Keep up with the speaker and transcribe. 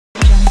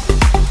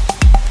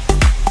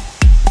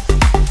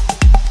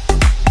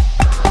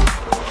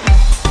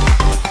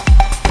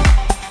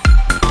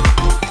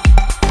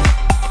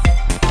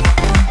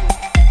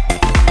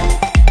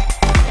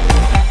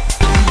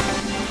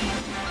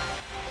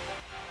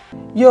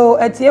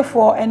Yo,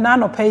 for and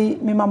nano pay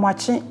me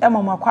mamachi,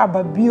 Emma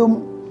Quaba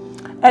biom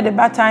at the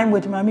bad time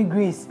with Maame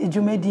Grace, a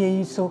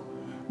Jumedia so.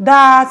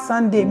 That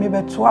Sunday,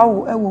 maybe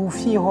 12 will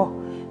fear her.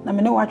 Na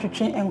me ne wa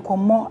twetwe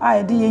enkomo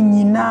a de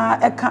nyina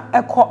eka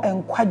ekọ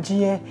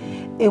enkwagye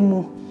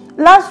emu.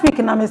 Last week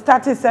na me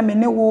started say me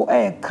ne wo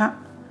eka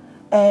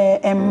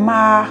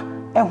emma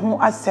eho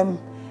asem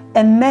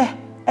enne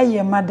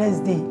eye Mother's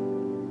Day.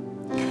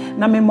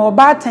 Na me mo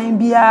ba tan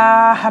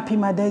bia happy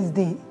Mother's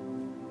Day.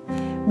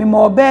 Me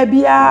mo ba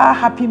bia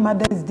happy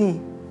Mother's Day.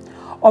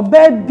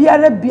 Oba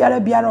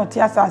biara oti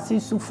asase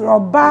sufre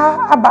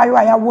oba abayo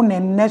ayawo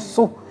nenne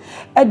so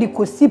e de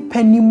kosi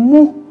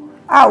panimu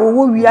a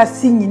wo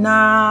wiase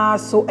nyina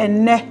so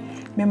enne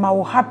me ma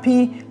wo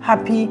happy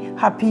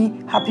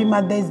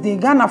Mother's Day.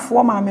 Ghana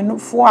for maame no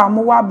for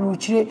amowa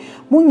abrochire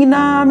mu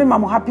nyina me ma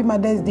mo happy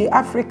Mother's Day.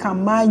 Africa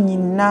ma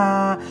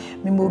nyina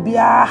me mo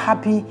bia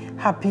happy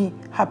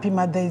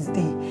Mother's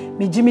Day.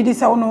 Me jimi di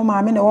sa wono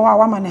maame na wo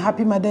wa ma ne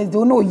happy Mother's Day.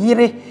 Wono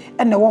yire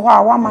ene wo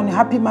wa ma ne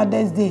happy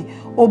Mother's Day.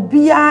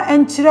 Obia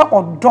enchire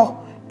odo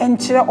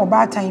enchire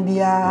obatan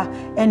bia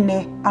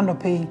ene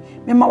anope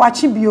me ma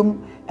wachi biom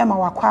Emma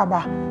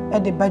Wakwaba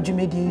at the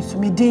Bajumedi, so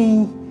me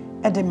din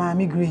at the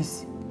Maame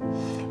Grace.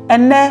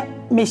 And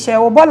then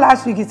Michelle Obo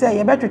last week he said,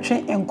 you better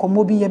train and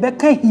Komobi, you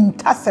better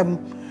hintasem.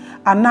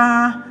 And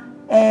now,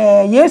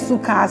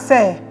 Yesu can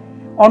say,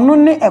 or no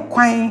ne a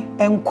quine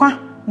and qua,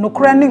 no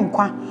cranning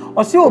qua,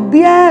 or so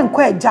bien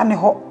quite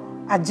Janeho,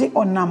 a j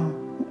or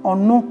nam, or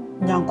no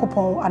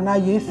Yankopon, and now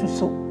Yesu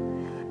so.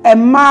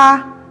 And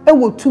ma, it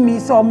will to me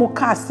so more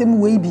cast same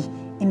way be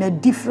in a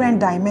different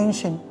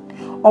dimension.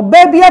 O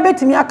baby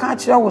abetimi aka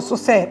kire wo so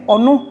se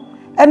ono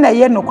na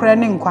ye nokre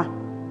ne nkwa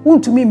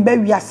wontumi mba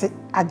wiase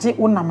age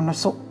wonam no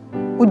so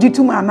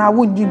ogitum ana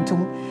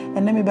wongintum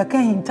ene me beka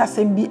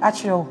hintasem bi a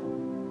kire wo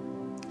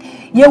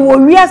ye wo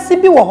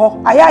wiase bi wo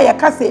ho aya ye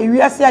ka se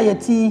wiase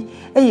ayati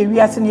ye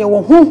wiase ne ye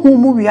wo honhom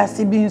mu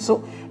wiase bi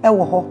nso e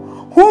wo ho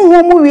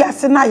honhom mu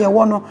wiase na ye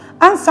wo no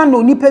ansa na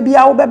onipa bi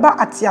a wo beba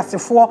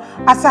atiasefo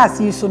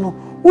asase yi so no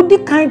udi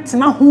kan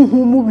tena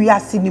honhom mu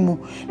wiase ni mu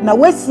na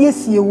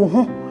wasiesie wo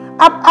ho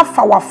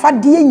afa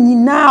wafade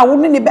nyina wo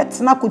ne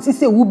betena koti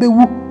se wo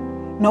bewu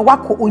na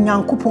wako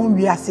onyankopon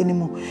wiase ne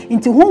mu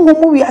nti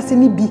honhom wiase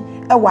ne bi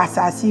e wa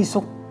asase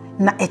so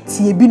na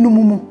etie bi no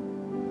mu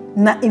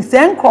na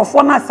insen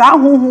krofo na sa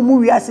honhom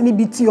wiase ne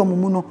bi ti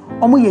omumu no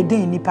omo ye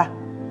den nipa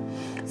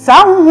sa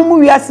honhom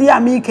wiase ya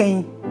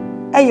mekan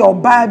e ye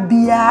oba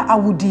bia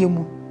awudie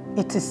mu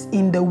it is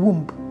in the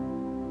womb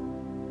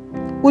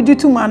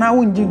uditum ana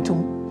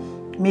wonjintum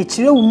me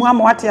kire wo mu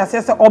ama wate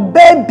ase se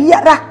oba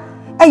biara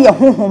eye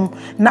honhom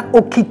na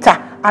okita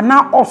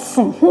ana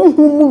osun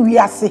honhom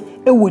wiase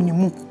ewoni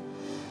mu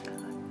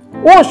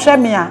wo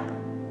hweme a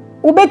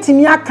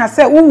ubetimi aka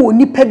se wo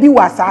nipa bi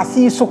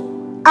wasase so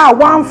a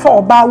wanfa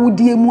oba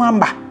wudie mu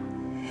amba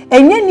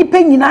enye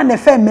nipa nyina na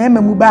fe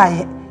mema mu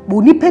baaye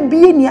bo nipa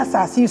bi ni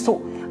asase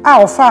so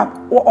a ofa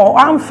o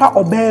anfa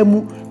oba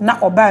mu na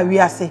oba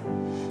wiase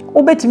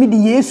obetimi di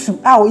Yesu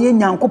a oye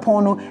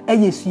Nyankopon no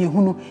Yesu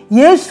yehunu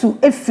Yesu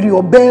efiri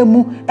oba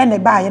mu ene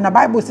baaye na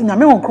Bible say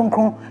nyame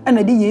kronkron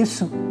ene di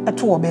Yesu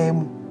eto oba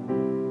mu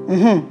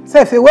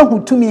say fe wahu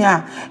tumi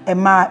a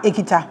ema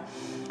ekita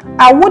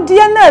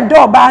awodie na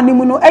edo oba ni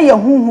mu no eye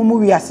honhom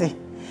wiase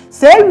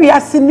say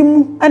wiase ni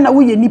mu ena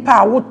wo ye nipa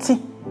a wote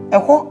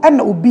eho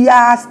ena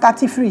obia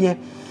start free ye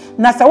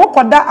na se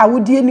wokoda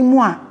awodie ni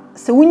mu a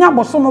se wunya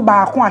bosomo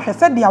ba ko ahwe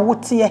se de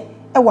awote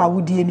e wa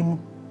awodie ni mu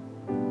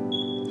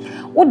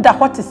Uda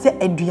hote se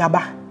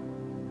eduaba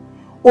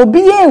obi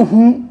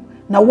ehu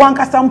na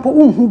wankasa mpo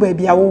unhu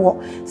baabi a wo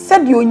se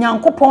de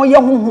onyankopon ye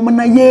honhom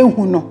na ye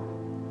ehu no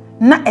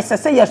na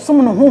esese ye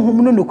som no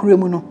honhom no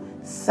nokuremu no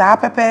saa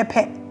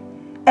pepepe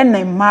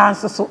ena ma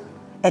nsoso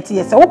ete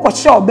ye se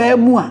wokɔhye oba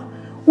mu a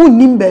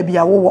unnim baabi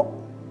a wo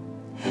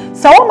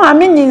sa wo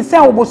maame nyinse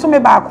a obosome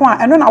baako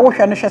a eno na wo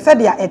hwɛ no hwɛ se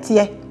de a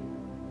ete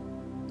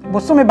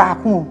bosome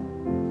baako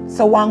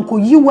se wanko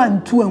yiwa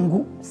ntu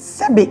angu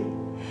sebe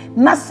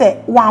na se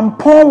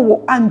wampon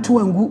wo antu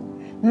angu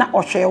na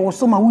ohwe wo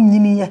so ma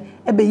wunyini ye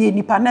ebe ye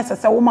nipa na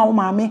se wo ma wo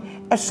maame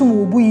esom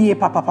wo buye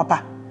papa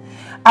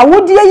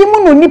awodie yi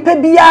mu no nipa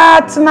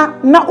bia tena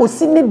na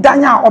osi ni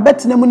dan a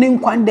obetena mu ne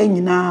nkwanda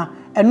nyina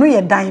eno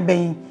ye dan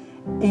ben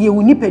ye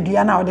wo nipa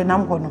dua na ode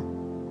nam ho no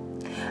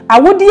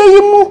awodie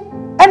yi mu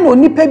ena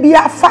onipa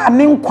bia fa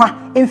ne nkwa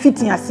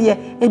emfiti ase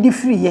edi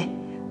free ye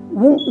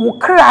wo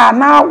kra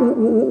na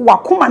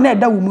wakoma na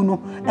eda wo mu no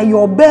eye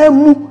oba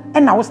mu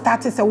ena wo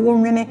start se wo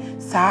nwene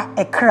saa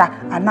ekra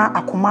ana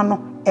akoma no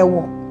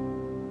ewo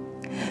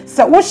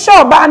se wo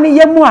hye oba ne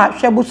yemu a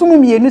hwe bosomu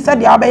mienu se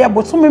de abaye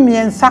bosomu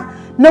miensa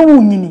na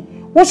wunyini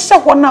wo hye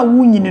ho na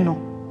wunyini no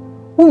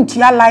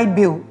wuntia light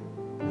bill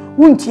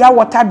wuntia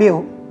water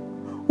bill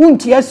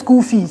wuntia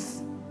school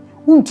fees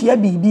wuntia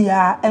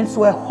bibia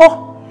enso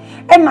eho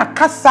ena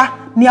kasa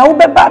ne a wo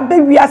beba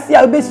bewiase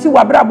a obesi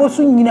wabrabo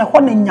so nyine ho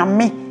na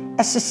nyame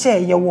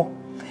ehye ye wo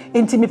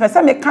enti me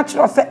pese me ka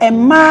kiro se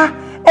ema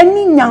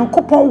eni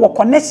nyankopon wo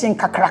connection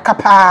kakraka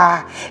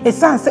pa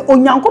esan se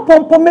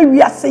onyankopon po ma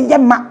wiase ye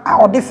ma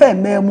ode fa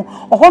mamu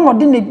oho no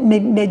de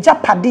ne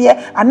japade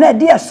ana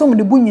ede esom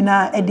de bu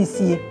nyina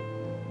edisie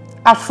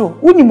aso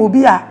unim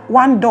obi a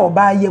one door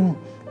ba yam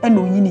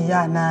ena onyini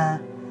ya na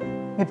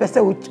me pese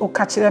o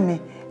ka kire me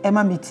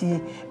ema metie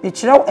me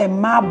kire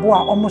emma abo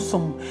a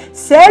omosom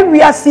se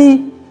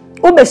wiase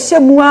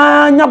obehemu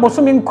anya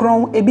bosomi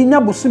nkron ebi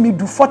nya bosomi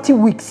du 40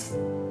 weeks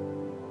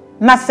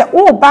na se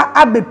oba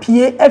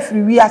abepie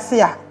afiri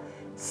wiase a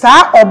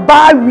saa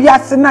oba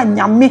wiase na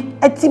nyame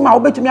atima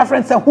obetumi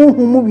afren se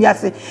honhom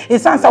wiase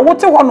esansa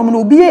wote honom na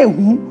obi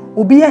ehu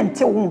obi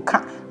ente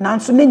wonka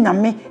nanso ne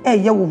nyame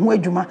eye wo ho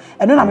adwuma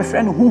eno na me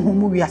frɛ no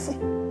honhom wiase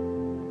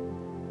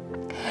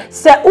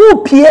se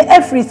opie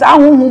afiri saa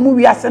honhom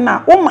wiase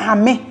na o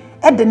mahame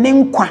de ne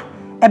nkwa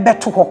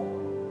ebeto ho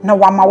na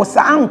wama wo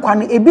saa nkwa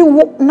no ebi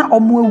wo na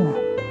omo awu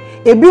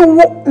ebi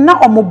wo na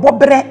omo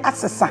bobre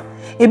asesa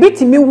ebi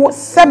timi wo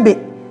sebe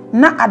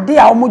na ade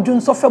a omo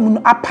dwunso fam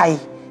no apai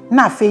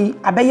na afei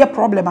abeye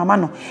problem ama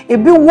no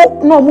ebi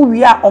wo na omo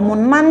wi a omo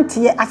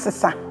nante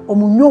asesa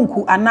omo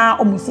nyonku ana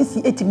omo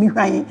sisi etimi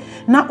hwan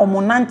na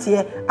omo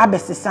nante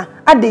abesesa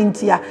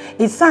adentia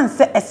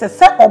esanse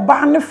esese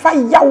oba ne fa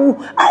yawo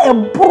a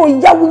eboro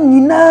yawo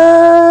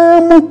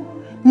nyina mu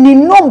ni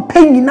nom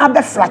pe nyina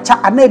be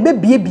fracha ana ebe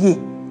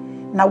biebie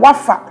na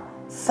wafa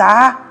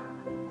saa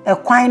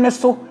ekwan ne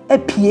so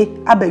apie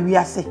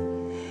abawiase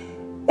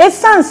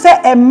esanse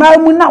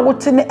emamu na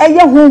wote ne eye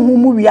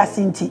honhom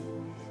wiase nti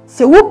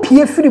se wo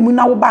pie firi mu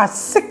na wo ba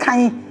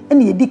sekan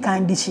ene yedi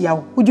kan di hia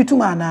wo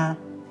ugituma na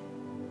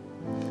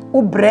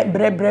wo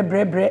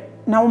bre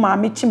na wo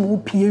maame chim wo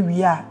pie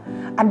wi a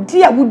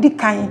ade a wo di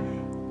kan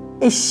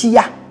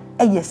ehia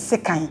eye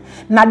sekan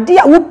na ade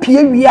a wo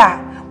pie wi a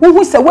wo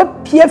hu se wo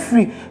pie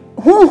firi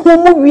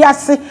honhom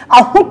wiase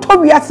ahoto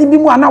wiase bi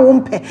mu ana wo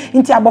mpe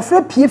nti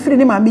abofra pie firi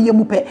ne maame ye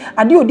mu pe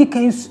ade odi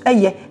kan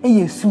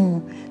eye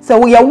su se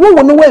wo ye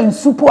wo no wa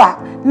nsupo a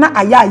na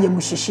aya mu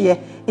hyehye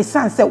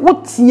esanse wo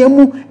tie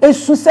mu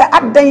esu se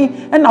adan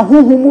na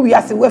honhom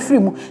wiase wa firi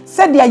mu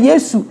se dia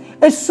Yesu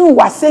esu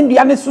wa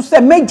sendua ne so se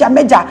meja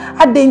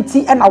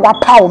adenti na wa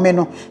pawo me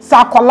no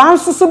sa akola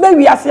nso so be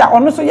wiase a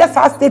ono so yes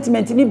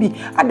statement ni bi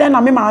adan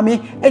na me maame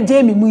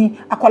eje me mu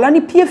akola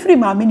ne pie firi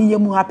maame ne ye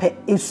mu apɛ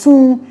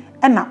esu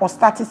na o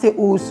start say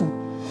osu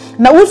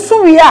na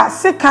usu wi a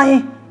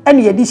sekan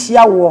ene ye di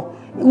hia wo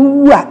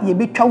wu a ye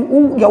betwa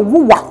ye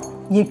wowa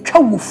ye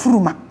twa wo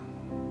furuma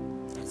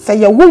se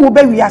ye wo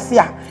be wiase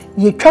a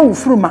ye twa wo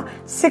furuma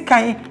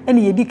sekan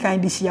ene ye di kan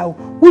di hia wo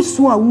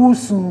usu a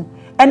wusu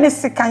ene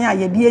sekan a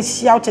ye di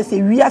hia wo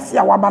chese wiase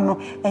a waba no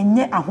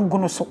enye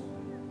ahogono so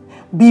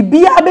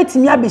bibia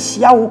abetimi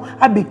abehia wo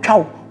abetwa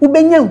wo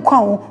ubenya nkwa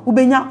wo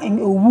ubenya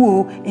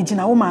owu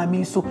ejina wo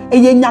maame so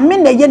eye nyame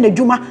na ye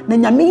nadwuma na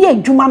nyame ye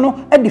adwuma no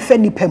de fa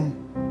nipam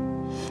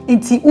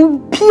nti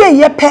upie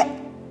ye pe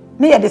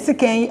na ye de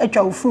sekan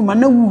atwa wo furuma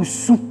na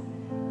wusu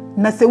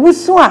na se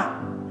wusu a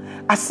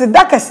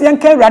aseda kase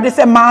enka awurade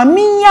se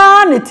maame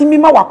ya na timi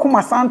ma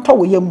wakoma santo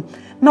wo yam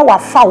na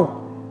wafa wo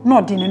na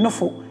ode ne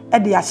nofo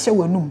de ahye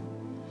wanum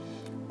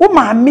wo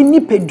maame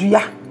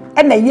nipadua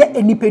na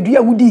ye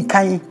nipadua wudi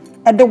kan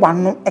de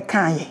wano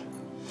ekaaye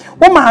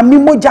wo maame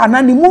moja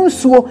na ne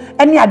munsuo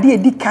ene ade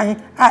edi kan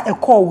a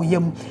ekọ wo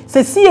yam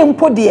se sie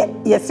mpo de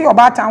ye se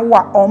obatan wo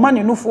a oma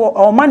ne nufo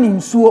oma ne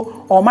nsuo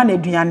oma ne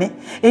aduane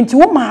enti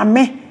wo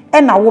maame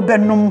na wo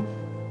benom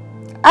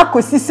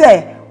akosi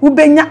se wo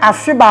benya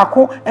afe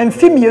baako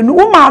emfimienu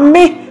wo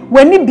maame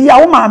wani bia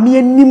wo maame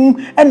anim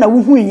na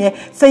wo huye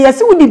se ye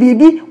se wo di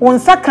bibi wo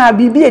nsaka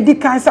bibi edi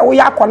kan se wo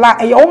ya akola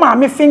eye wo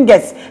maame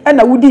fingers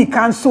na wo di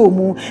kan so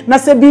mu na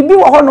se bibi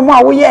wo hono mu a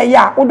wo ye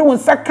ya wo do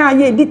nsaka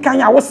ye edi kan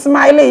ya wo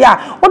smile ya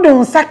wo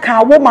do nsaka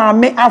wo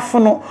maame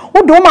afono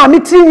wo do maame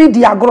tiri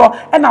di agro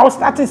na wo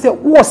start se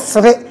wo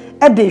sere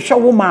de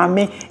hwe wo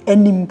maame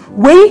anim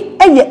wei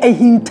eye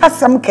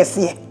ahintasam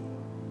kese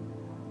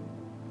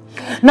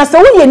na se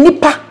wo ye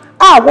nipa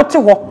a wote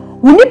ho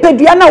woni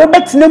pedua na wo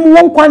betena mu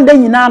won kwanda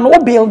nyina no wo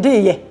build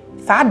ye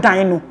saa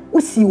dan no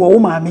usi wo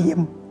maame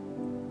yem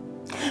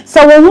se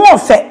wo ho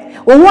ofe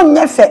wo ho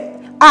nyefe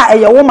a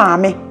eye wo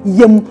maame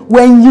yem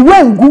wan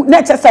yiwangu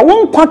na che se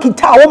wo nkwa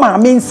kita wo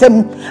maame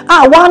nsem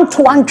a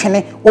wanto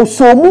antwene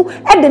osomu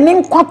de ne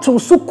nkwa to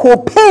so ko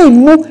pain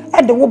mu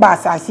de wo ba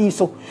asase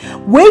so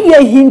we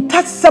ye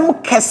hintasem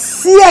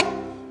kese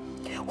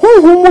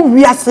honhom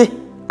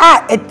wiase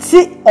a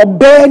eti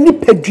obe ni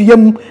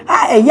peduam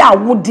a eya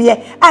awode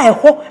a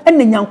eho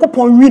ene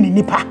nyankopon wi ni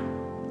nipa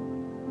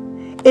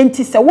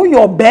enti se wo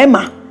yo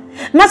obema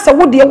na se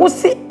wo de wo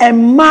se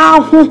ema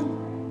ho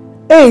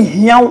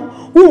ehian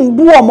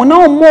umbu omo na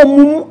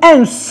omo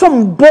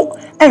ensombo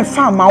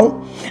emfa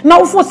mawo na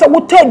wo fo se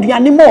wo ta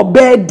aduane ma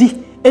oba di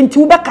enti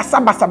wo be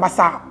kasa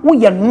basabasa wo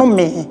ye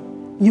nome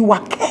you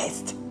are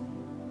cursed.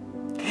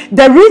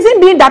 The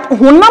reason being that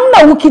honam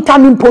na wo kita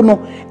nimpo no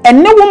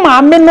ene wo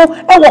maame no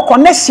e wo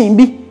connection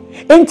bi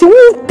enti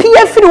wo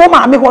pie firi wo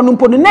maame ho no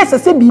mpo no na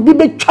se bibi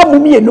betwa mu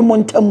mienu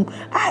montam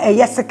a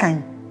eye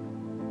sekan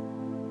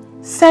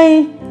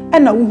sen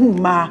ena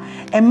wuhu ma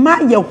ema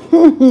ye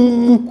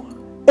huhu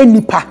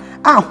enipa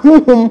a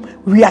huhum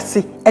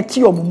wiase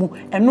eti omumu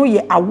eno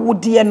ye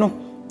awode no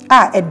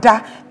a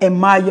eda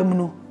ema yam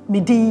no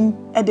midin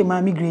e de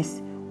Maame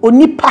Grace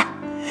onipa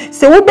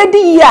se wo bedi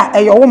yi a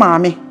eyo wo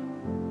maame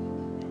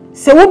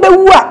se wo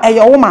bewu a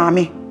eyo wo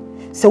maame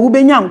se wo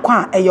benya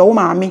nkwa a eyo wo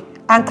maame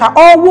anka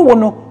owo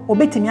no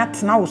obetimi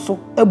atena wo so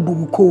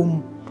abu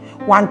kom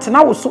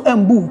wantena wo so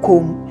ambu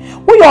kom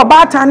wo ye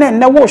obata na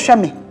enne wo hwe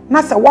me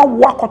na se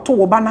wawo akoto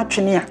wo ba na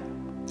twene a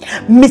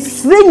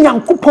misre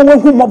nyankopon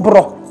wahu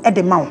mobro e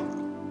de ma wo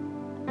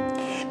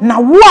na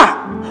wo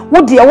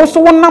wo de wo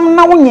so wonam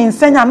na wo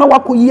nyensanya na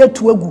wakoyi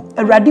atu agu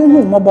awrade hu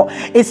mobo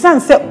esan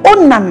se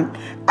onam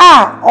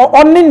a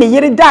onne ne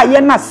yere da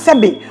ye na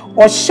sebe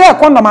o hye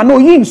kondoma na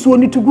oyi nsuo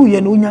ni tugu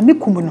ye na onyame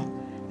kum no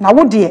na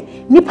wo de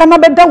nipa na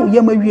beda wo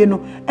ye mawie no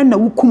e na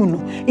wo kum no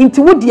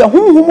nti wo de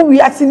honhom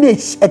wi ase na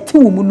eti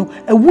wo mu no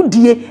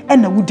awudie e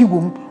na wudi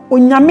wo mu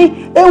onyame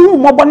ehu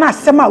mobo na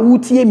asem a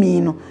wutie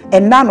mi no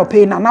enna no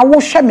pe na wo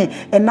hwe me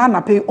enna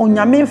na pe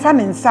onyame mfa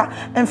ne nsa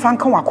mfa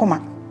nka wakoma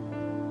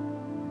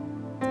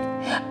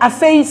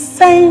afei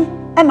sen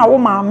ena wo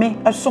maame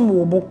esom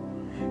wo bo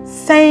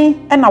sen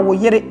ena wo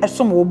yere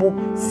esom wo bo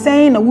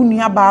sen na wo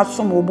nua ba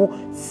esom wo bo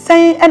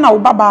sen ena wo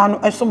baba no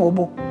esom wo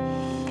bo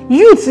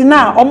youth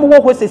na omo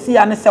wo sesi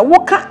ya ne se wo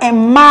ka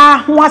emma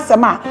ho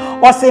asema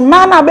o se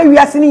ma na ba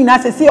wiase ni na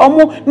sesi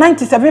omo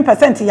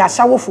 97% ya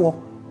hyawofo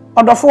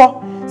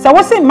odofo se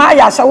wo se ma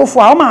ya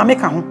hyawofo a o maame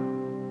ka ho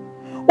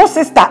wo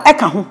sister e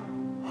ka ho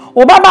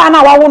wo baba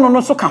na wa wo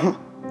no so ka ho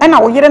ena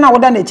wo yere na wo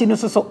da na echi no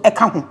so e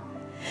ka ho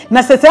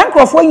na sese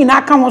nkrofo nyina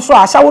aka ho so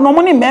ahyawo no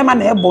mo ne mema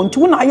na ebo nti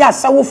wo na ya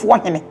ahyawofo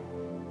hene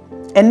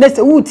enne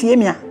se wutie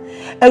mi a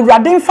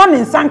awurade mfa ne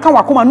nsa nka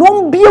wakoma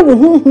no mbie wo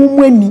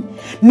honhom ani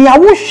ne a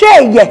wo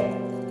hwe ye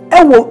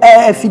ewo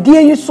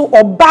afidie yi so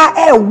oba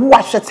ewo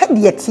ahwete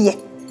de tie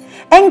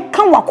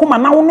enka wakoma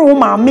na wo ne wo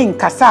maame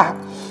nkasa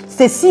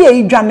sesi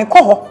e dwane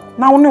kɔ ho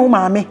na wo ne wo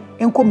maame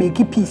enko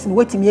make peace no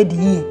watimi adi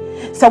yi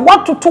se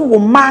watoto wo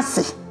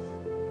maase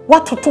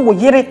watoto wo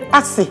yere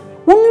ase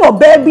woni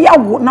oba bia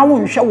wo na wo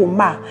nhwe wo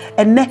ma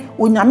enne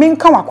onyame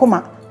nka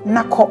wakoma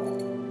nakɔ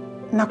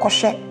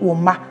hwe wo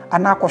ma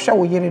ana akɔ hwe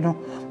wo yere no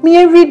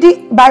me read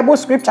the Bible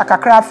scripture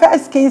kakra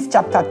 1 Kings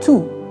chapter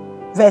 2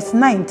 verse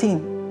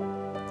 19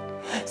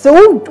 so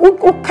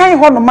who kind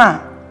ho no ma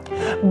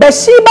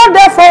Bathsheba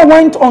therefore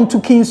went unto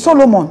King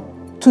Solomon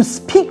to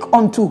speak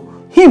unto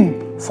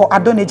him for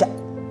Adonijah,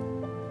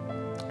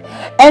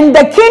 and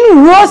the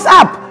king rose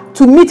up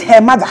to meet her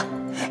mother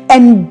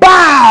and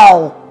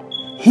bow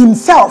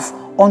himself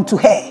unto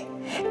her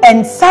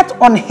and sat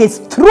on his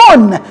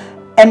throne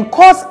and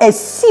caused a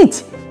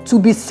seat to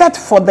be set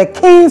for the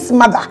king's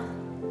mother,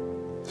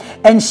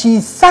 and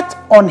she sat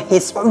on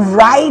his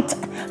right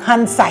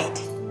hand side.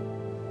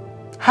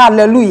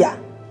 Hallelujah.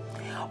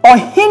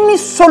 Ohini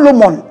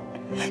Solomon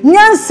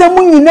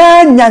nyansemu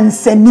nyina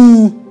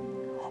nyansani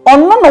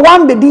ono no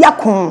wambedi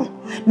yakon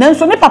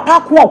nanso ne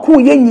papa ko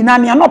ye nyina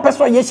ne na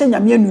opeso ye hye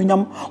nyame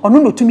anunyam ono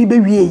no tumi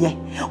bewie ye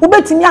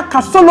ubetimi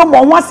aka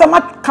Solomon ho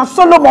asema ka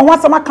Solomon ho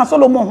asema ka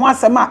Solomon ho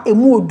asema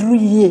emu oduru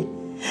ye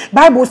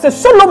Bible say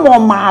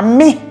Solomon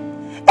maame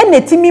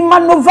enetimi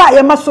manova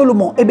ye ma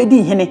Solomon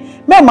ebedi hene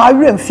me ma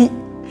awemfi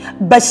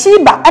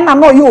Bathsheba ena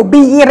no ye obi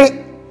yire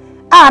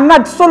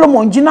na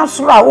Solomon jina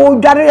sura o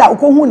dware a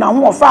okohu na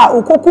ho ofa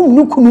okokum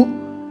nukunu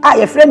a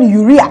ye frɛ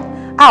no Uriah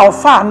a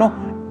ofa no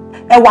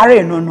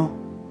eware no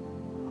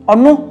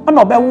ono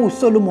na obewu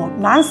Solomon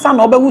na ansa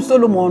na obewu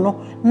Solomon no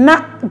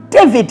na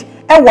David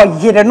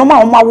ewo yire no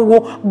ma o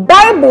mawo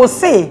Bible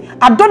say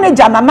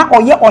Adonijah na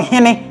oye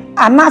ohene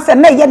anase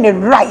na ye ne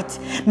right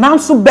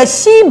nanso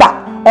Bathsheba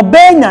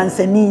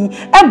obenyansani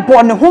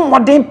ebo ne ho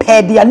modern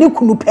pede ya ne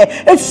kunu pe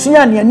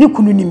esua ne ne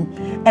kunu nim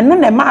eno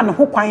na ma ne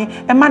ho kwan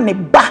ma ne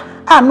ba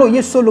no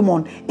ye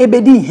Solomon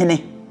ebedi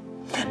hene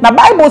na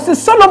Bible say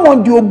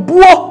Solomon di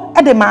obuo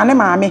e de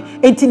maame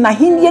enti na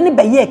henie ne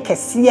beye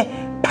kese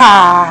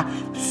pa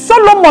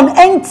Solomon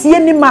entie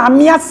ni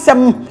maame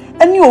asem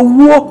eni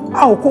owuo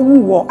a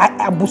okowu wo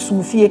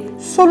abusumfie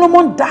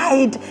Solomon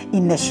died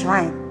in the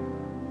shrine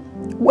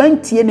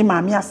when tie ni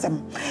maame asem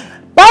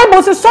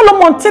Bible say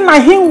Solomon ti na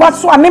hinwa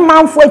so ane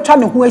manfo atwa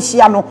ne ho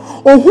ahia no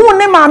ohun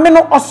ne maame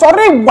no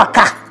osore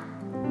waka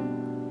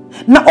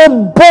na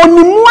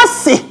obonimu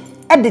ase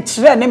e de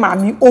kire ne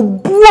maame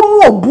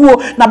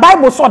obuo na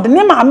Bible so de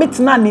ne maame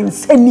tena ne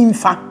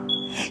nsanimfa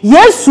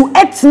Yesu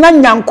etena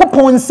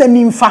Nyankopon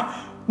nsanimfa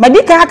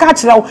madika aka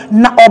kire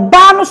na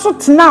oba no so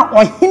tena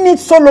ohini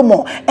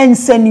Solomon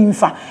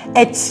nsanimfa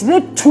e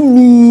kire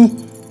tumi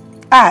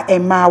a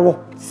emawo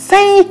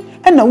sen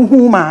e na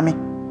uhu maame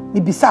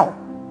ni bisawo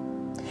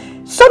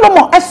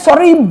Solomon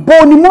esori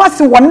bonimu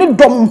ase woni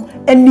dom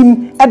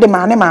anim e de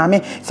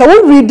maame so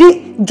we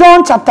read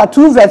John chapter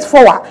 2 verse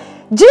 4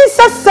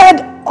 Jesus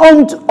said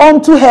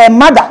unto her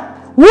mother,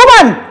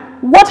 "Woman,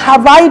 what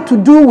have I to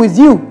do with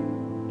you?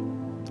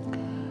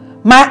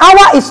 My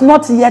hour is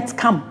not yet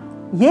come."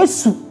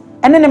 Yesu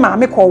ene ne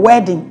maame ko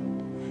wedding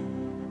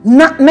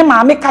na ne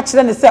maame ka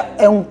kire ne se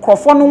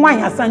enkrofo no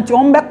wan asanti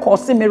on be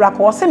cause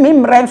miracle se me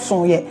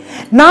mrenso ye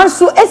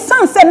nanso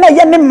esanse na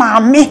ye ne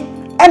maame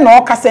ena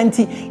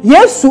okasenti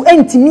Yesu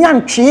entimi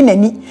antwe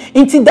nani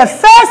into the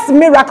first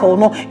miracle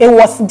no it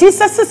was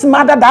Jesus's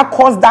mother that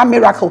caused that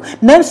miracle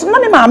nanso na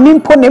ne maame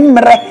mpo ne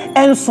mre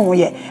enso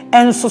ye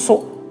enso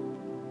so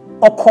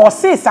o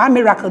cause sa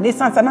miracle ne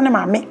sanse na ne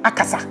maame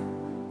akasa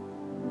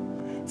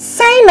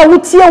say na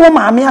wutie wo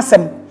maame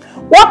asem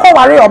wako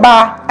ware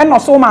oba ena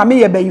so maame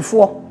ye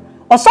bayifo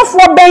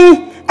osofo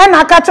bayi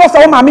ena aka che so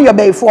wo maame ye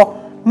bayifo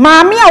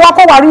maame a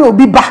wako ware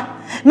obi ba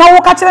na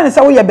wo ka kire ne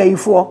se wo ye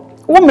bayifo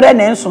wo mre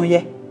na enso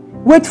ye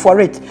wait for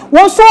it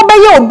won so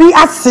bayi obi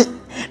ase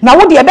na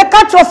wo de e be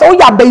ka kire so wo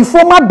ya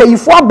bayifo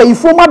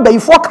ma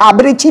bayifo ka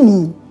abrechi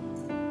ni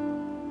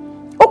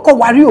oko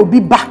ware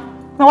obi ba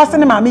na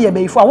wasene maame ye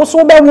bayifo a wo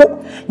so bewo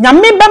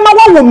nyame be ma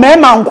wo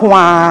mema nko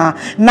a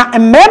na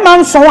mema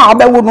nson a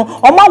obewo no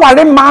o ma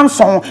ware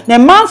manson na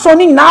manson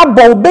ni na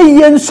abo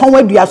obeyi nson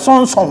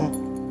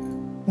aduasonson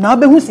na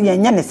obehu si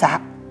yenye ne sa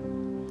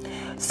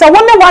se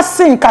wone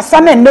wasen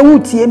kasa na ne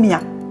wutie mia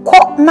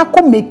ko na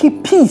ko make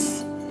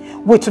peace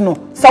with no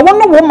se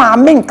wone wo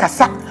maame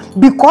nkasa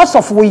because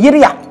of wo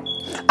yire a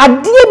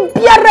ade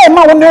biara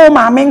ma wone wo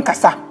maame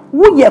nkasa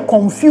wo ye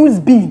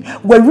confused being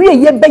we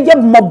ye beye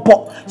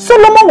mobo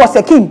Solomon was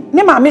a king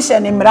ne maame hye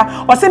ne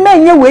mra o se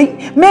menye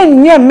wei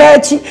menye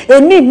machi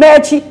eni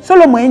machi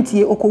Solomon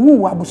entie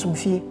okowu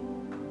abosomfie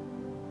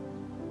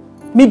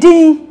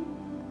midin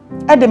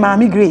ede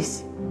Maame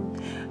Grace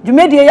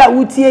Jumedie ya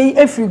wutie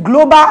every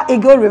Global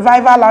Eagle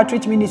Revival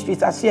Outreach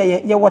Ministries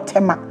asie ye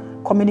wotema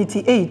community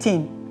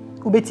 18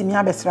 ubetimi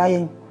abesra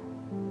yen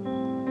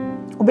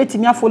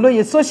ubetimi follow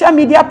ye social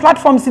media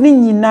platforms ni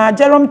nyina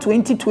Jerome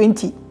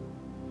 2020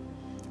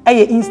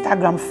 eye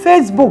Instagram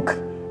Facebook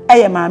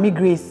eye Maame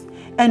Grace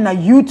and na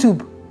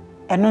YouTube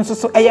eno nso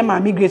so eye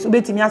Maame Grace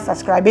ubetimi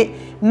subscribe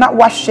na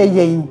wahwe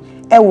yen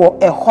ewo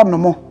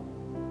ehonomo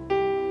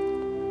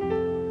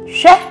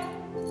hwe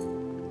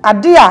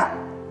ade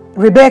a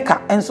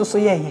Rebecca enso so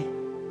yeye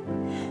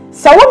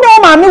sa wone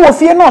o maame wo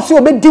fie no so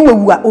obedi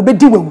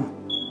wewu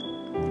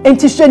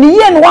enti hwani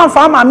ye no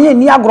wanfa maame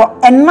ani agro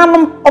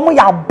enanom omo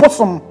ya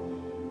bosom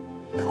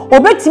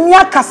obetimi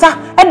akasa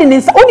ede ne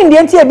nsa oni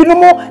ndie ntia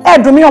binom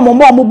edome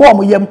omo bo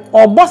omo yam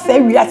obo sa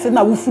wiase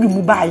na wo firi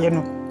mu baaye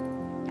no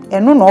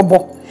eno na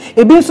obo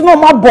ebi nso no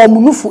ma bo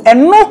mu nufu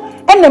eno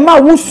ene ma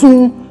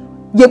wusun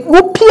ye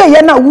wopie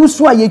ye na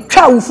wusu a ye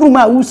twa wofuru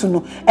ma wusu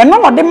no eno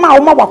no de ma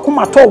wo ma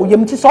wakomato wo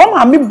yam ti so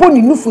ma me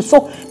boni nufu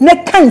so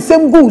ne kan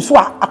sem go so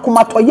a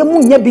akomato ye mu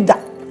nya bida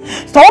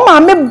so ma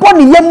me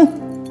boni yam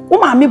wo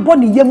ma me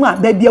boni yam a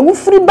ba bia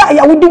wofuru ba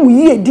ya wo de wo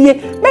yie die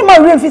me ma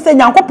re mfi se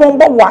nyankopon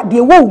bo wa de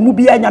wo mu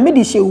bia nya me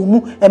de hye wo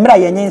mu emra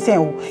ye nyensen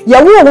wo ye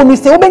wo no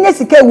se wo benya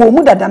sika wo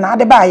mu dada na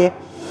ade ba ye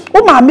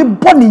wo ma me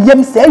boni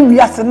yam se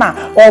wiase na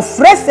o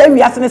fresh se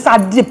wiase ne sa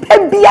de pa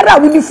biara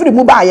wo di firi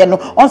mu ba ye no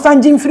on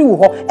sanjin firi wo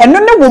ho eno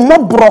ne wo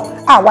mobro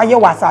a wa ye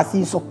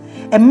wasase so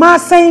e ma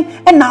sen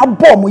e na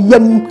abo mo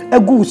yam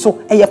agu so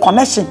e ye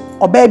connection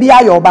oba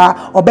bia ye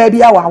oba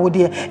bia wa wo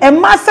de e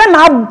ma sen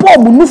na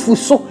abo mo nufu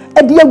so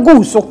e de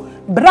agu so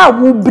bra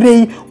wo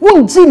brei wo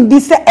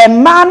njindi se e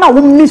ma na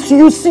wo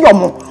misuse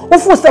yomo wo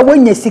fu se wo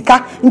nya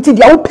sika nti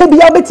dia wo pa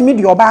bia obetimi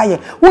de oba ye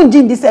wo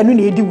njindi se eno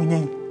na edi wo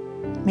nyan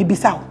me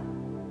bisa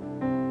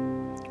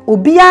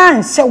obia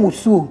nse wo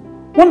suo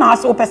wo na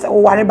aso pese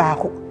wo ware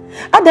baako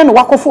ade no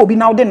wakofo obi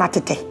na wo de na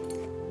tete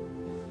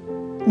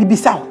ni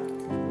bisa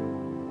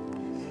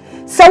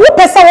se wo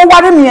pese wo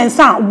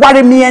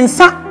ware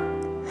miensa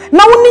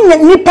na wo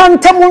ni nipa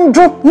ntam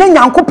ndwo na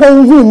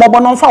nyankopon hu mobo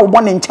no mfa wo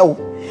bone nchewo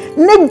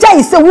ne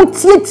jai se wo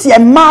tietie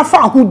ma fa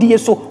ahodie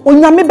so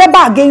onyame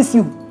beba against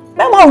you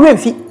me ma wo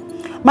remfi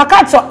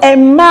makato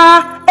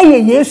emma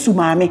eye Yesu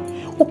maame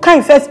wo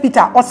kan First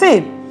Peter o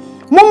say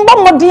mumba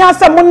modin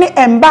asem ne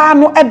emba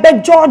no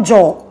ebe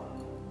jojo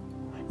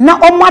na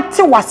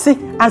omate wase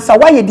ansa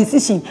waye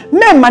decision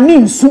mema ne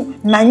nsu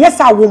na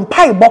nyesa wo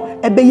mpaibo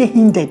ebe ye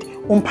hindered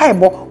wo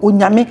mpaibo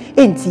onyame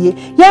entie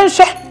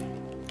yenhwe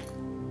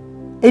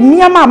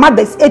eniama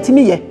mothers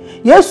etimi ye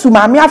Yesu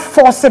maame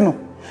aforce no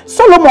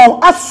Solomon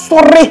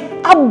asore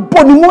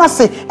abonimu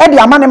ase e de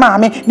amane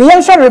maame ne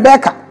yenhwe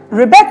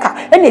Rebecca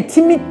ene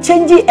etimi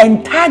change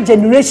entire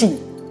generation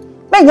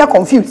menya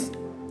confused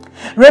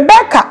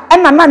Rebecca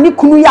na ni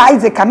kunu ya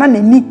Isaac na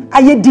nani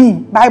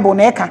ayedin Bible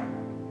na eka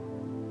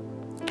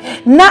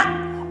na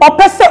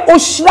opese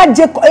ohyira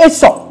Jacob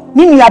eso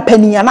ni nua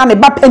paniya na ne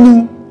ba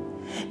pani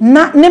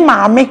na ne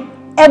maame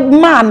e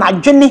ma na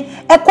dwene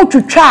e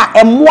kotwetwa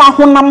emoa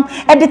honam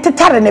e de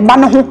tetare ne ba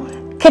ne ho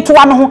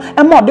ketwa ne ho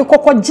e ma de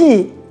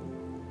kokogye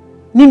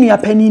ni nua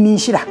pani ni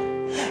hyira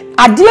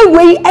ade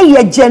wei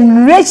eye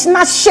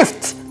generational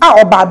shift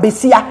a oba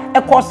besia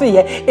e koso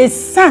ye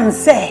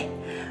esanse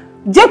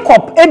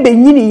Jacob ebe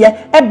nyini ye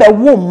ebe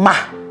wo ma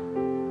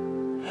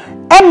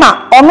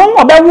Emma ono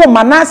obe wo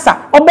Manasa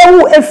obe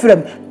wo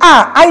Ephraim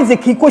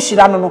Isaac iko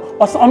shira no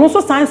ono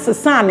so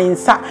san ne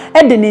nsa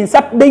e de ne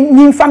nsa be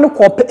nyimfa no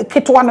ko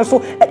ketwa no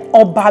so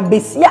oba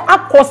besia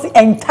across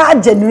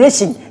entire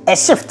generation a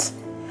shift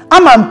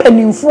ama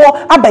mpanimfo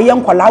abaye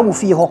nkola wo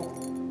fi ho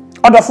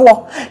Odofo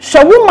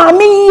hwe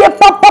maame ye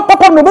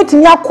papa no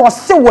betimi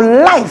akose wo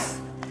life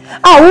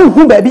a wo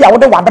hu ba bia wo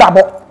de wabrabo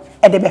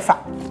e de befa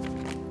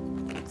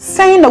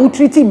sen na wo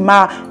treat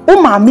ma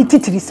wo maame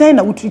titiri sen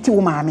na wo treat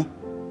wo maame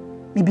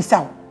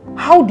bibisa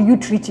how do you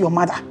treat your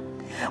mother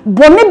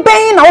boni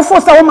ben na wo fo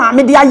se wo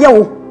maame de aye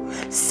wo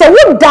se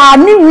wo da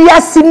ni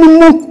wiase ni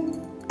mu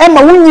e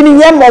ma wo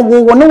nyini ye ma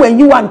wo no wan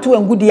yi wanto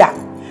angudi a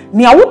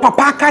ne a wo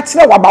papa aka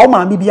kire wa ba wo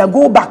maame bia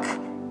go back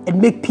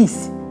and make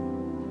peace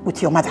with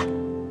your mother.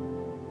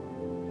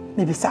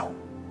 Maybe so.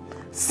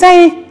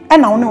 Say,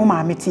 and I know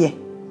my metier.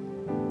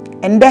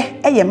 And there,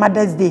 a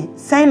Mother's Day.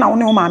 Say, I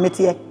know my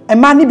metier. A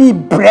man be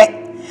bread.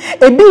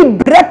 A be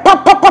bread,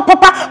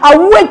 papa, a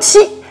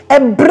wetchy, a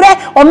bread,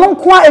 or no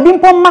qua, a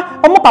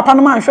bimpoma, or more papa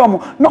no man show me.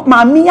 Not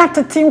my mea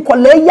to think,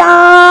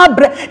 colleya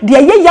bread.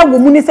 The young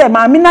woman said,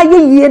 Mamma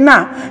ye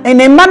na,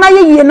 and a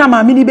man ye na,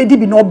 my mini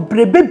baby no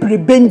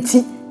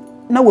brebenti.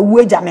 Now we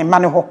wage and a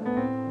man ho.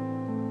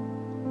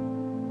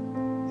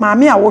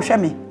 Mami a wo hwe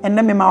me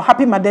enne me ma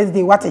happy Mother's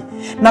Day wate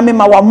na me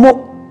ma wa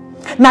mo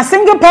na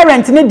single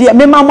parent ne de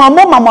me ma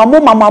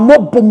mo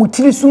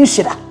bomutiri su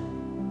nhira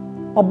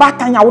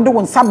obatan ya wo de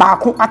won sa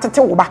baako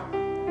atete wo ba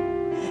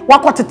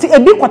wakotete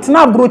ebi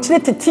kwotena abrochire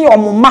tete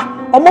omoma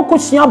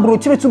omokosua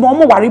abrochire tu bo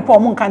ware pa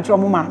omo nka ntre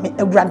omo maame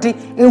awurade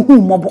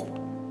ehu mobo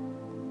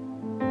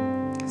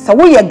sa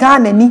wo ye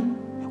Ghana ni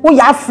wo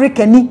ya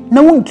Africa ni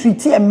na wo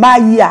treat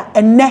emayi a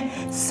enne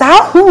sa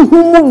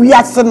huhumu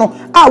wiase no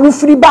a wo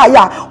firi ba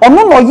ya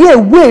ono no ye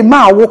we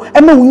ma wo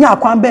e ma wunya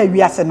akwan ba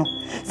wiase no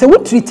se wo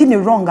treat ni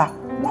wrong a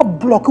wo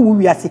block wo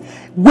wiase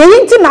we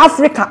inti na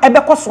Africa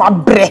ebe koso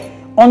abre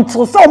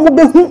until so omo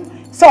behu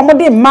se omo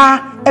de ma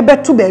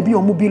ebe to ba bi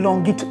omo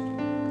belong to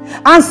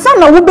ansa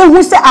na wo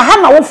behu se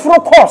aha na wo furo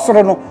course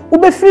no wo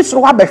be free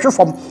soro wa behwe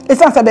fom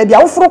esansa ba bia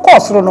wo furo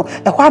course no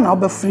e ho na wo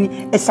be free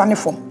esane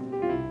fom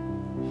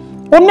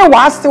one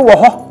waase wo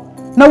ho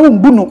na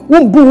wumbu no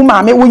wumbu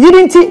maame wo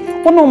yiri nti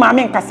wono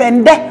maame nkase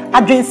nde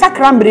adwen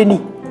sakra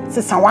mbreni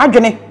sesa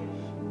wadwene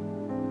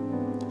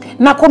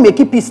na ko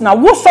make peace na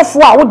wo sofo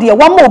a wo de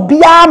wa ma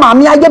obia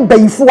maame aye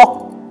bayifo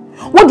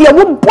wo de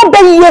wo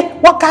bobaye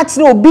waka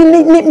kire obi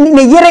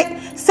ne yire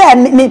se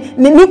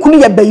ne kunu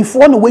ye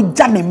bayifo no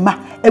wagya ne ma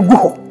egu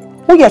ho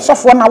wo ye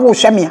sofo na wo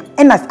hweme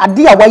a na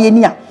ade a waye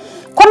ni a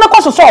kona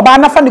koso so oba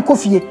na fa ne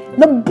kofie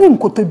na bu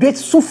nkotodwe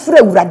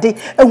sufra urade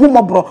ehu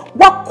mobro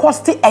what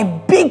cost a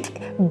big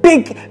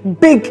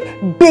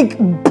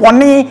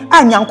bone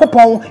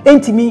anyankopon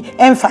entimi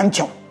emfa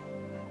nchew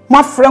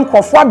ma friend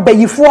krofo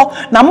abayifo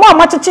na mo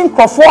amacheche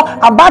krofo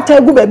abata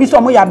egu ba bi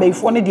so mo ya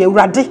abayifo ne de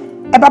urade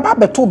e baba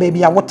beto ba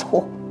bi a wote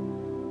ho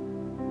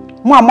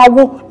mo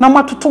amawo na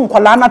matoto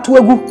nkola na to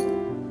egu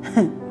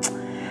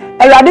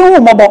urade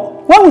hu mobo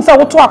won se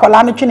woto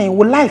akola na twene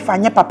wo life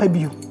anye papa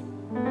bio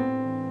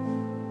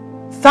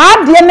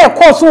saa de na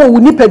ekoso wo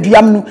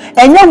nipaduam no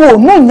enye wo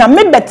no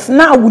nyame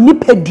betna wo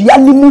nipadua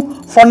nimu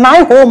for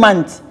 9 whole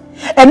months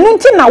enu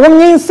nti na wo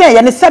nyense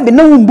ye ne sebe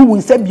na wumbu wo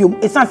nsabiom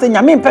esanse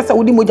nyame mpesa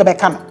wo di moja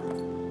beka no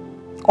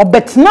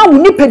obetna wo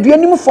nipadua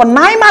nimu for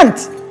 9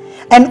 months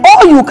and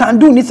all you can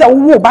do ni say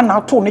wo ba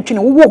na to ne twene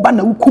wo ba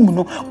na wukum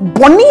no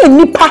bone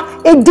nipa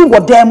edi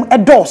wodam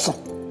edoso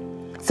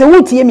se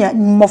wo tie me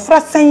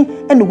mmofra sen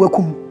ene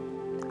wakum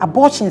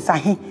abortions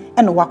ahe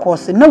ene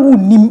wakose na wo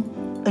nim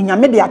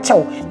enyame de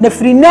achew na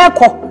firi na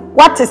ekọ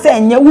wate se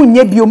enye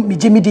wunye biom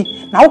mijimidi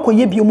na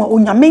wokoye biom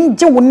onyame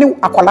nje wo ne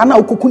akola na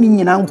okoku ni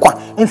nyina nkwa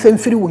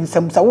emfemfiri wo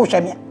nsam sa wo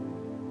hweme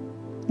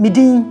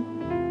midin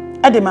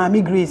ade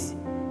Maame Grace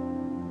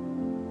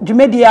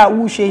Jumedia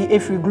wo hwe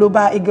efiri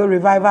Global Eagle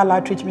Revival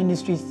Outreach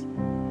Ministries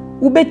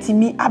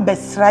ubetimi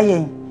abesra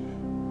yen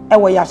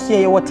ewo yahye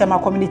ye wotema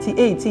community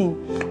 18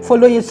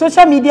 follow your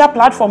social media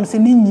platforms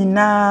ni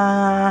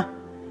nyina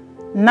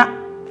na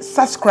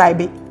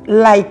subscribe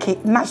like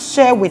it, not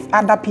share with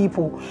other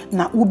people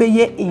na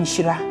ubeye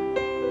inshira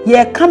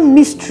ye can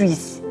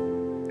mysteries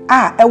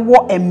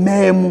ewo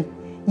ememu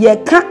ye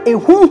can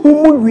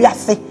ehunhumu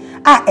wiase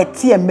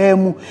eti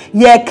ememu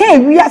ye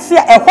can wiase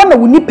ehọ na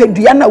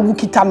wonipadua na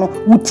wukita no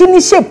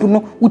wutini shape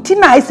no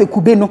wutina ise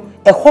kube no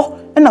ehọ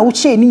na wo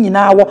che ni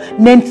nyina wo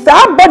na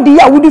saa body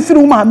a wudi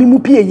firi maame mu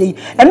pie yi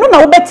eno na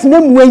wo betena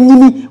mu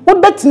anyini wo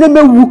betena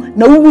mewu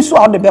na wuwu so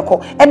a wo de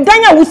beko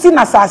edan a wusi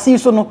na saasi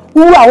so no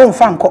wuwu a wo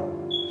mfa nko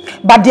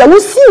but dia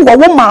wusi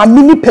wo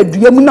maame ni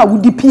padua mu na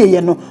wudi pie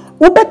ye no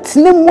wo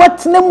betena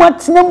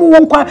mu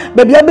wonkwa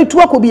bebia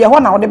betu akobi ye ho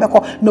na wo de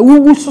beko na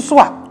wuwu so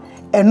a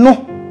eno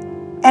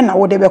na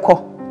wo de beko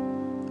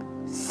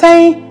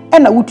sen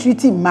na wo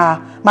treat ma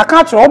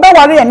maka tro wo be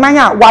ware enan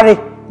a ware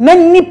na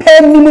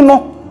nipa nimu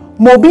no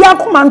mobi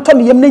akoma nto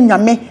ne yem na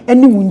nyame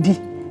ani wundi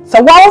se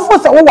wawofo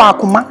se wo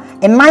wakoma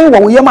enan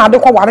wo yem ade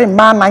ko ware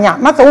ma nan a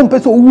na se wo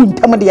mpese owu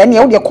ntam de ne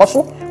wo de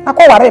koso na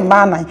ko ware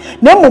ma nan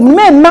na mom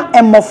na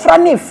emofra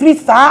na efiri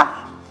saa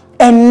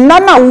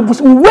enana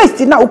wo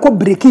waste na wo ko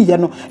break ye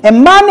no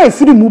emma na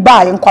efiri mu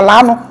ba ye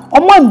nkola no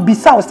omo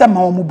ambisa wo se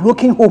ma wo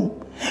broken home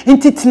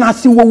nti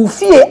tenasi wo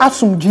fie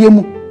asomdue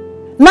mu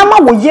na ma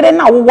wo yire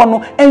na wo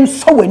no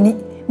enso wani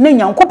na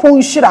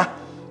nyankopon hira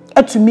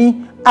atumi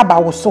aba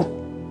wo so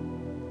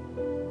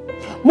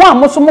mo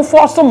amoso mo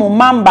force mo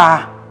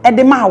mamba e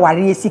de ma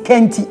aware sika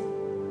nti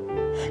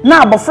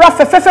na abofra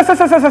fe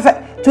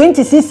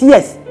 26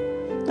 years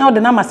now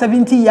the number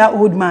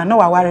 70-year-old man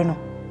no aware no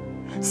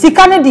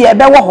sika ne de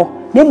ebe wo ho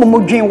na mo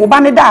dwen wo ba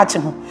ne daache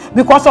ho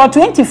because or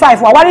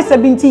 25 aware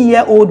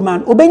 70-year-old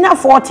man obenya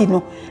 40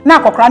 no na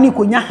akokra ne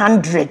konya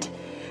 100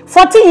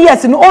 40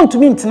 years no on to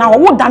me ntena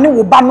wo dane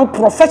wo ba no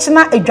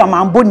professional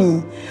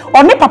adwamamboni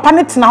one papa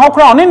ne tena ho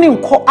kra one ne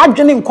nko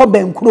adwene nko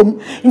bankurom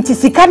nti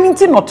sika ne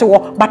nti note wo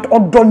but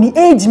odoni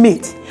age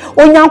mate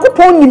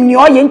onyankopon nim ne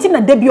oye nti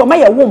na da bi o ma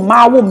ye wo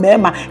ma wo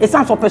mema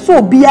esanso person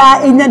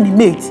obia enya ni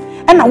mate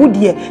na wo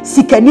de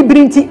sika ni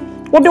brinti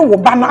wo de wo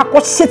ba no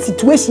akose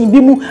situation bi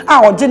mu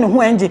a oje ne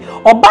ho enje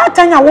oba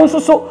tanya wo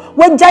nso so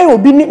wagyae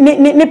obi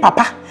ne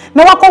papa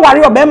na wako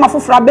ware obema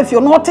foforo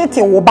abefie no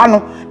tete wo ba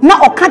no na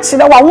oka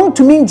kire wa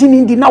wontumi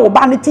ngini ndi na wo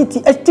ba no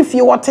tete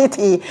estifie wo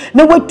tete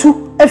na watu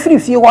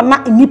afirifie wo na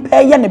nipa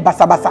ye ne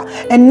basabasa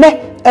enne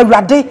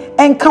awrade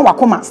enka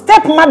wakoma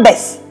step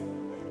mothers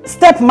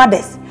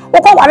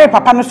woko ware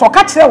papa no so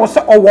oka kire wo se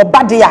owo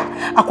ba de a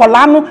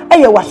akola no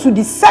eye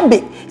wasudi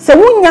sebe se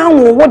wunya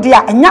wo de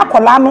a enya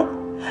akola no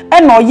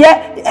eno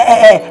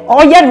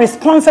ye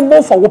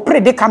responsible for wo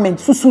predicament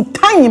susu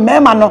tan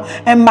mema no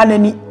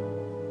emmanani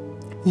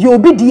ye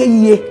obi de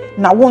yiye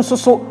na won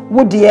so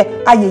wo de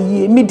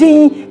ayeye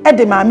midin e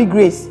de Maame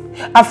Grace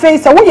afei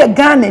se wo ye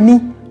Ghana ni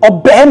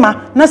obema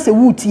na se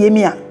wutie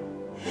mi a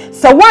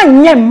se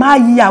wanye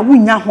mayi a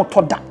wunya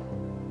hotoda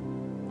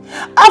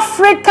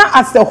Africa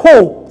as a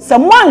whole se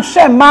man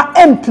share ma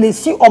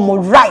place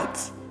on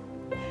right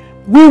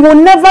we will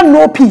never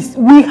know peace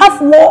we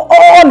have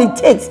all it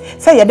takes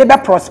say ye de be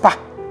prosper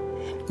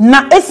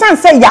na esan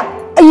say ya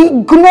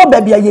ignore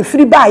baby ye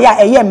free ba ya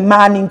eye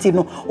man nti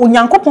no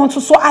onyankopon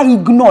so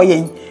ignore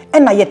yen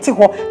na ye te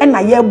ho na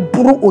ye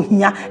buru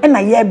ohia na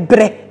ye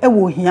bre e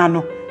wo ohia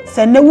no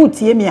se na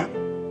wutie mi a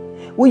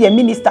wo ye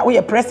minister wo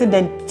ye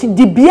president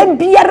di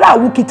biara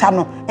wo kita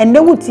no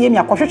na wutie mi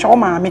akohwehwe wo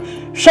maame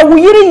hwe wo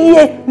yiri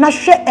yie na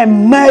hwe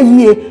emma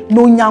yie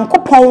no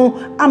onyankopon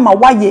ama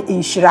wa ye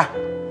enhira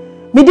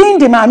midin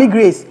de Maame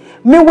Grace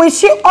me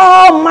wish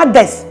all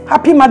mothers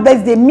happy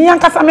Mother's Day mi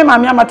ankasa me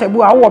maame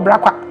amatabu a wo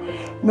brakwa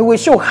me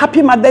wish you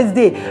happy Mother's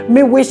Day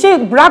me wish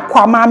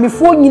brakwa maame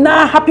fo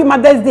nyina happy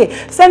Mother's Day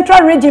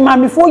Central Region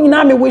maame fo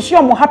nyina me wish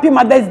you happy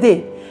Mother's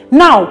Day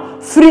now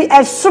free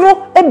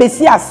esro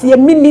ebesi ase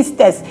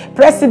ministers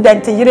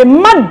president yire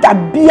mother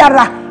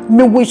biara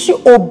me wish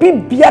obi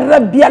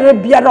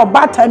biara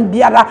obatan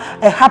biara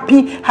a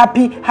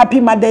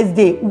happy Mother's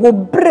Day wo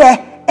bre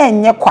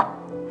enye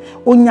kwa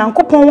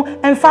onyankopon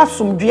emfa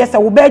somdwe se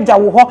wo ba agya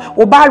wo ho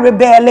wo ba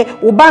rebele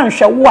wo ba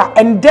nhwe wo a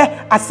ende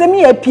asem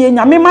ya pie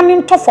nyame ma ne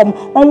ntofom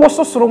onwo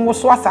sosoro wo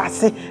so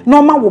asase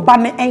no ma wo ba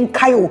ne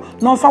enkai wo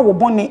no fa wo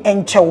bone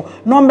enchew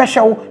no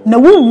mbehwe wo na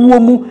wuwuo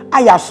mu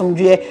aya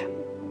somdwe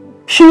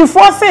hwifo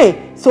se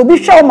so bi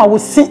hwe wo ma wo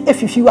si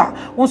efifi wa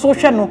wo so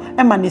hwe no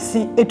e ma ne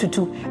si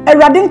etutu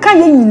awrade nka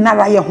ye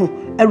nyinara ye ho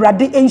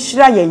awrade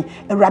enhyira ye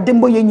awrade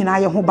mbo ye nyina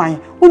ye ho ban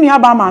unu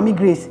aba Maame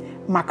Grace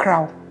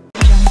makraw